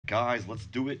guys. Let's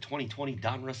do it. 2020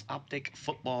 Donruss Optic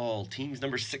Football. Teams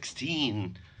number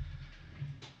 16.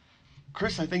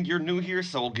 Chris, I think you're new here,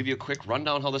 so I'll give you a quick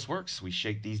rundown how this works. We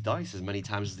shake these dice. As many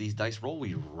times as these dice roll,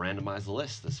 we randomize the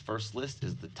list. This first list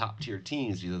is the top tier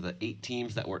teams. These are the 8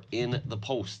 teams that were in the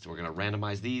post. We're going to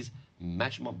randomize these,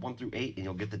 match them up 1 through 8, and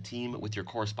you'll get the team with your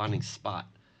corresponding spot.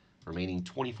 Remaining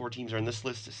 24 teams are in this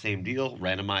list. Same deal.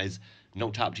 Randomize,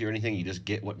 no top tier or anything. You just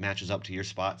get what matches up to your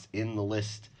spots in the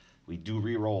list. We do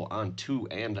re-roll on 2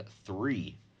 and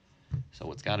 3. So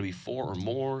it's got to be 4 or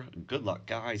more. Good luck,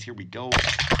 guys. Here we go.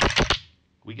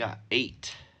 We got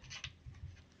 8.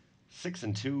 6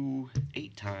 and 2.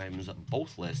 8 times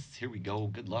both lists. Here we go.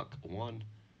 Good luck. 1,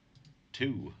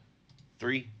 2,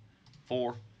 3,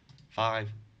 4, 5,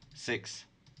 6,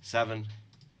 7.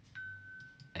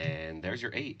 And there's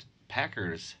your 8.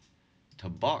 Packers to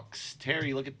Bucks.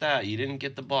 Terry, look at that. You didn't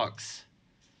get the Bucks.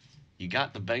 You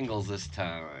got the Bengals this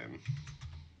time.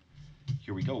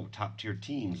 Here we go. Top tier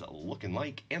teams looking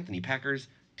like Anthony Packers,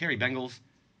 Terry Bengals,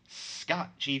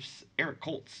 Scott Chiefs, Eric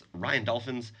Colts, Ryan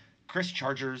Dolphins, Chris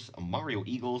Chargers, Mario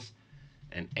Eagles,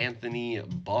 and Anthony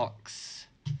Bucks.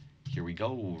 Here we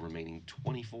go. Remaining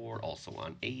 24. Also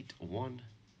on 8. 1,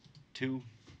 2,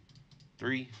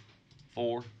 3,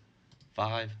 4,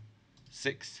 5,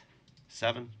 6,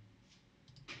 7,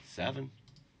 7.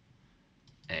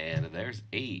 And there's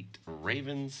 8.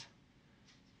 Ravens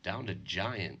down to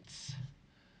Giants.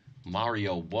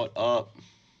 Mario, what up?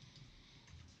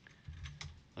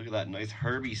 Look at that nice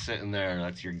Herbie sitting there.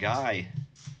 That's your guy.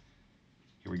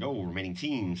 Here we go. Remaining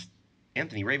teams.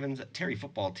 Anthony Ravens, Terry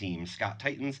Football Team, Scott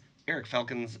Titans, Eric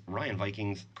Falcons, Ryan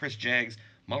Vikings, Chris Jags,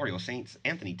 Mario Saints,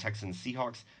 Anthony Texans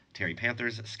Seahawks, Terry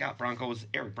Panthers, Scott Broncos,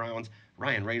 Eric Browns,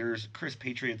 Ryan Raiders, Chris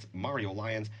Patriots, Mario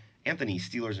Lions, Anthony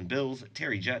Steelers and Bills,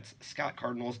 Terry Jets, Scott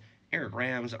Cardinals, Eric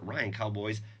Rams, Ryan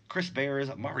Cowboys, Chris Bears,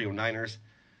 Mario Niners,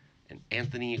 and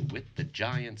Anthony with the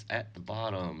Giants at the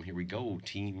bottom. Here we go.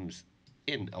 Teams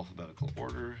in alphabetical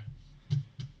order.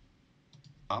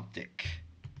 Optic,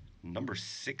 number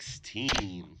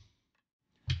 16.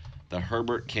 The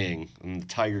Herbert King and the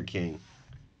Tiger King.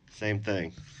 Same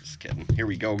thing. Just kidding. Here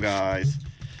we go, guys.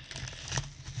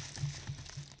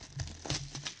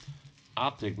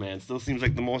 Optic, man, still seems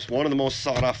like one of the most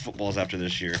sought after footballs after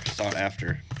this year. Sought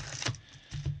after.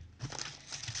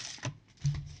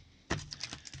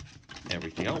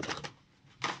 Everything out.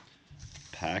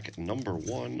 Pack number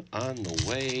 1 on the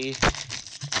way.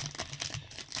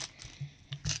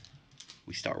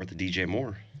 We start with the DJ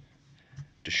Moore,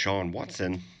 Deshaun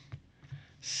Watson,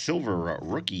 silver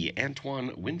rookie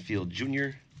Antoine Winfield Jr.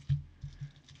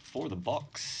 for the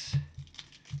Bucks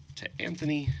to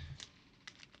Anthony.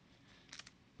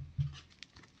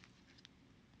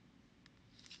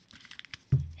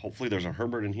 Hopefully there's a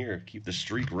Herbert in here. Keep the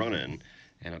streak running.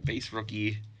 And a base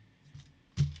rookie,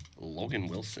 Logan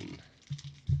Wilson.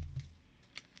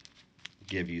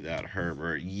 Give you that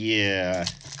Herbert. Yeah.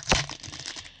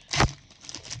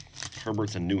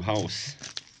 Herbert's a new house.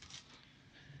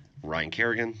 Ryan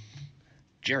Kerrigan,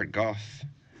 Jared Goff,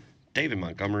 David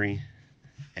Montgomery,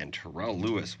 and Terrell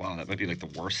Lewis. Wow, that might be like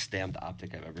the worst stamped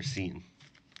Optic I've ever seen.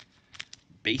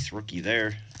 Base rookie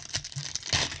there.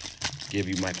 Give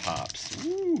you my pops.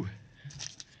 Woo.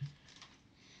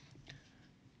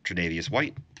 Tre'Davious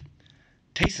White,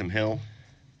 Taysom Hill,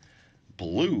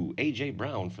 blue A.J.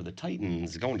 Brown for the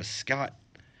Titans going to Scott,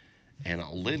 and a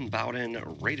Lynn Bowden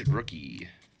rated rookie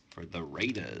for the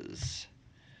Raiders.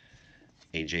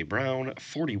 A.J. Brown,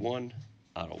 41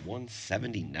 out of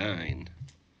 179.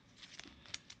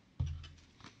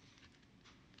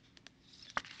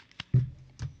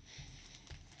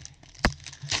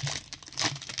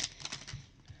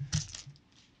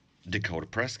 Dakota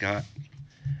Prescott,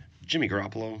 Jimmy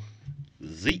Garoppolo,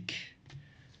 Zeke,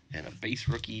 and a base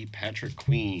rookie, Patrick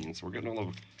Queen. So we're getting all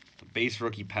the base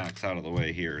rookie packs out of the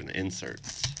way here in the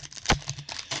inserts.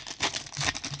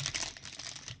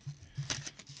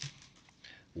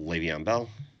 Le'Veon Bell,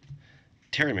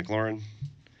 Terry McLaurin,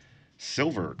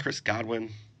 silver Chris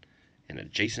Godwin, and a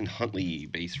Jason Huntley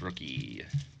base rookie.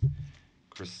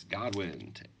 Chris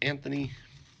Godwin to Anthony.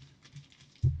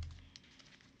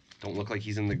 Don't look like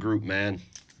he's in the group, man.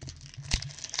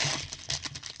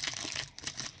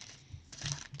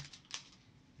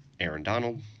 Aaron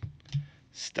Donald,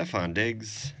 Stephon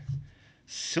Diggs,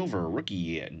 silver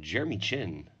rookie Jeremy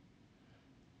Chin.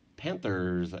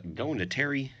 Panthers going to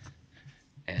Terry,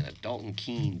 and a Dalton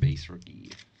Keene base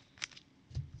rookie.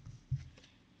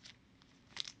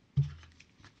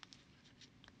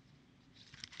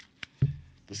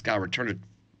 This guy returned a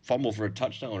fumble for a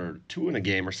touchdown or 2 in a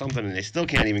game or something, and they still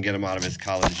can't even get him out of his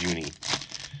college uni.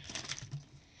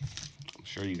 I'm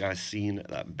sure sure you guys seen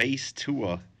that base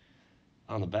Tua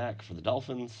on the back for the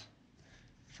Dolphins.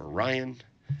 For Ryan,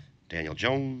 Daniel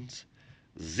Jones,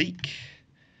 Zeke,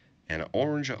 and an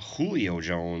orange Julio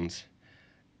Jones.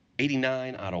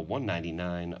 89 out of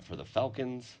 199 for the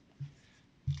Falcons.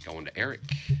 Going to Eric.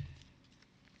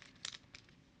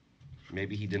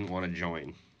 Maybe he didn't want to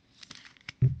join.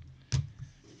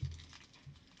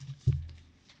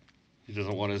 He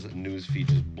doesn't want his news feed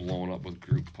just blown up with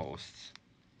group posts.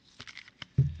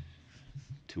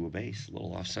 To a base, a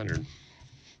little off-centered.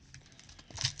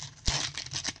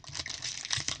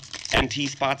 NT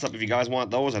spots up if you guys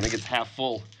want those. I think it's half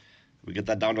full. We get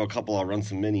that down to a couple, I'll run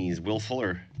some minis. Will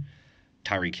Fuller,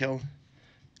 Tyreek Hill,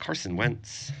 Carson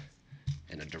Wentz,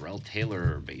 and a Darrell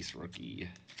Taylor base rookie.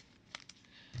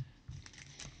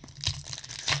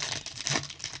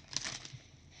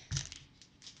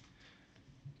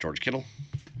 George Kittle,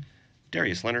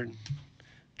 Darius Leonard,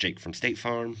 Jake from State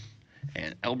Farm,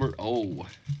 and Albert O.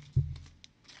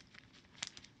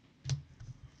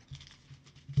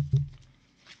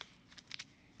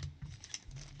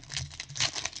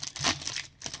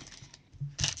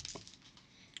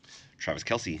 Travis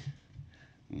Kelce,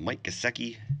 Mike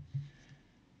Gesicki,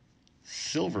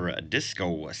 Silver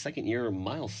Disco, second-year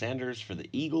Miles Sanders for the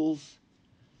Eagles.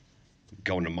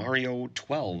 Going to Mario,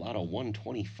 12 out of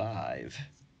 125.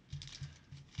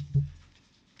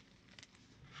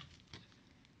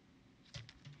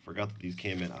 Forgot that these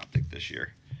came in Optic this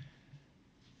year.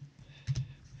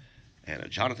 And a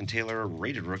Jonathan Taylor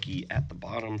rated rookie at the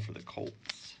bottom for the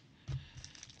Colts.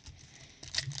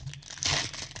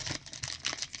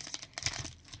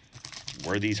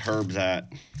 Where are these Herbs at?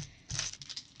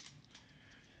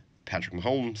 Patrick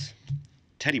Mahomes,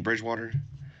 Teddy Bridgewater,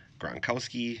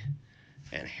 Gronkowski,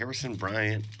 and Harrison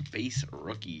Bryant, base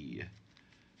rookie.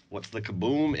 What's the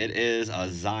kaboom? It is a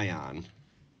Zion.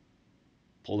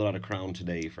 Pulled it out of Crown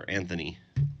today for Anthony.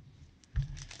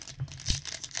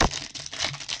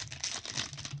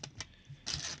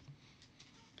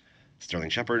 Sterling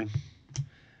Shepard,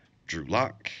 Drew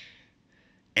Lock,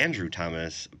 Andrew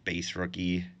Thomas, base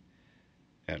rookie.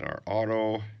 And our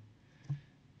auto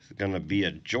is going to be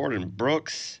a Jordan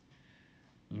Brooks.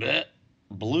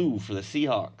 Blue for the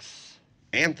Seahawks.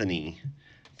 Anthony,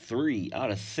 3 out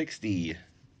of 60.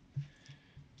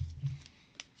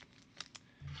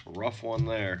 Rough one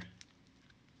there.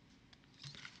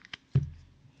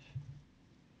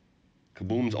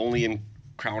 Kaboom's only in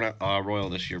Crown Royal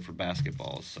this year for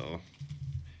basketball, so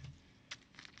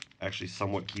actually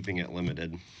somewhat keeping it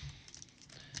limited.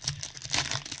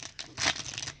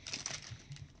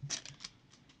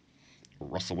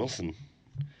 Russell Wilson,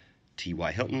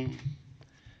 T.Y. Hilton,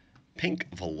 Pink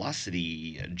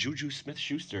Velocity, Juju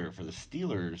Smith-Schuster for the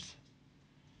Steelers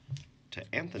to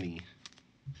Anthony.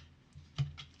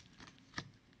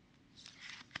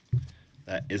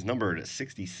 That is numbered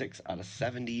 66 out of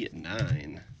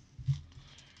 79.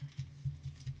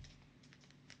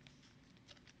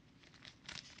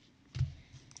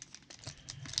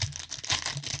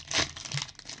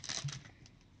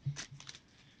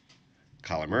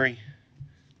 Kyler Murray,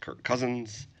 Kirk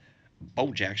Cousins,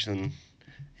 Bo Jackson,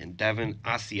 and Devin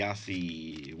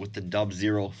Asiasi with the Dub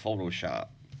Zero Photoshop.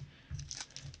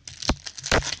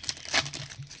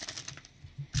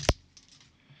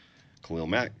 Khalil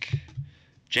Mack,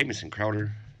 Jamison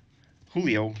Crowder,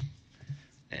 Julio,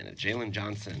 and a Jalen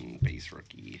Johnson base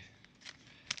rookie.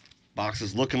 Box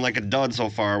is looking like a dud so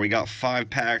far. We got 5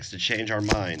 packs to change our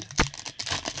mind.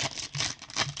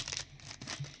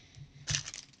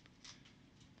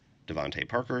 Devontae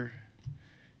Parker,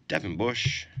 Devin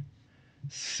Bush,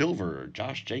 Silver,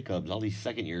 Josh Jacobs, all these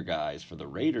second-year guys for the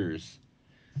Raiders.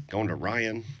 Going to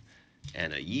Ryan,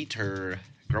 and a Yetur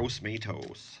Gross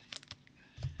Matos.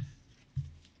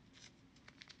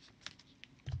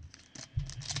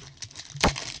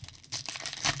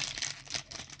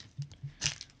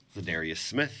 Zadarius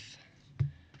Smith,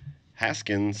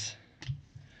 Haskins,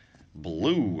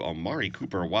 blue Amari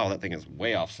Cooper. Wow, that thing is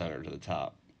way off center to the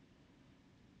top.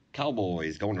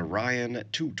 Cowboys going to Ryan,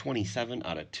 227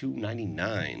 out of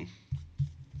 299.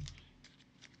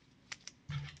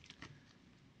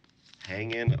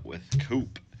 Hanging with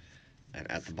Coop. And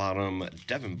at the bottom,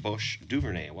 Devin Bush,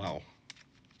 Duvernay. Wow.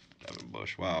 Devin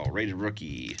Bush, wow. Rated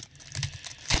rookie.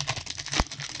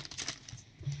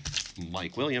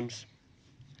 Mike Williams,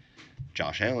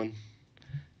 Josh Allen,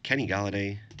 Kenny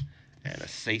Galladay, and a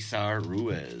Cesar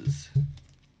Ruiz.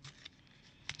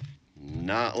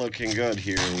 Not looking good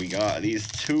here. We got these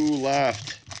 2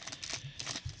 left.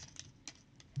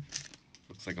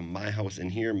 Looks like a My House in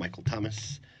here. Michael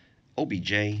Thomas,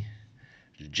 OBJ,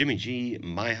 Jimmy G,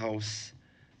 My House,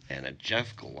 and a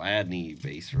Jeff Gladney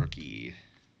base rookie.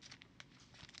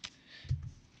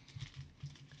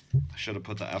 Should have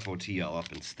put the FOTL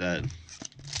up instead.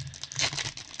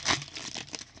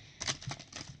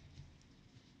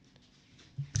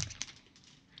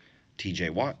 TJ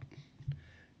Watt,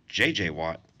 JJ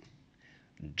Watt,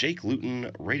 Jake Luton,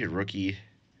 rated rookie.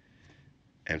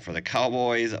 And for the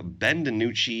Cowboys, Ben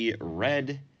DiNucci,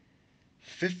 red,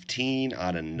 15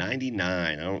 out of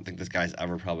 99. I don't think this guy's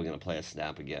ever probably going to play a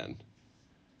snap again.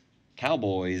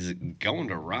 Cowboys going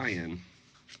to Ryan.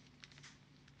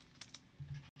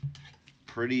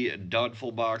 Pretty dud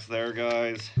full box there,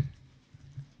 guys.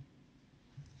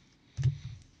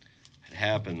 It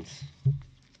happens.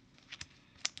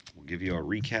 We'll give you a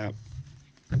recap.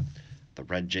 The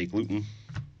red Jake Luton,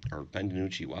 or Ben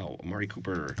DiNucci, wow, Amari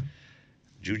Cooper,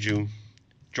 Juju,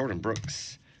 Jordan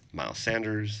Brooks, Miles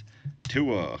Sanders,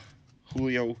 Tua,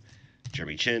 Julio,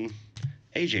 Jeremy Chin,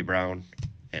 A.J. Brown,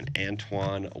 and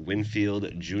Antoine Winfield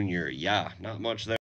Jr. Yeah, not much there.